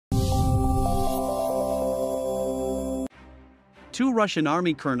2 Russian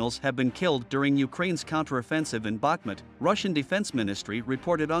army colonels have been killed during Ukraine's counteroffensive in Bakhmut, Russian Defense Ministry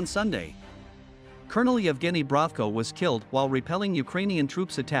reported on Sunday. Colonel Yevgeny Bravko was killed while repelling Ukrainian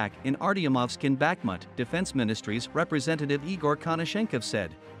troops' attack in Artyomovsk in Bakhmut, Defense Ministry's representative Igor Konashenkov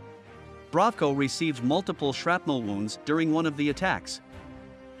said. Bravko received multiple shrapnel wounds during one of the attacks.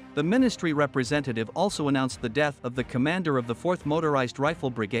 The ministry representative also announced the death of the commander of the 4th Motorized Rifle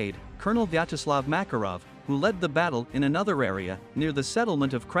Brigade, Colonel Vyacheslav Makarov, who led the battle in another area near the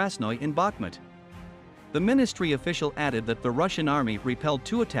settlement of Krasnoy in Bakhmut. The ministry official added that the Russian army repelled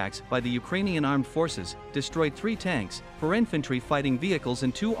 2 attacks by the Ukrainian armed forces, destroyed 3 tanks, 4 infantry fighting vehicles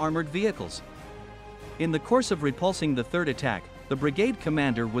and 2 armored vehicles. In the course of repulsing the 3rd attack, the brigade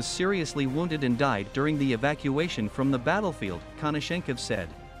commander was seriously wounded and died during the evacuation from the battlefield, Konashenkov said.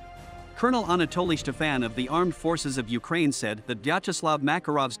 Colonel Anatoly Stefan of the Armed Forces of Ukraine said that Vyacheslav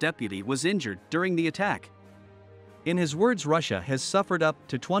Makarov's deputy was injured during the attack. In his words, Russia has suffered up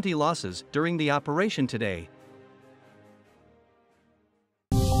to 20 losses during the operation today,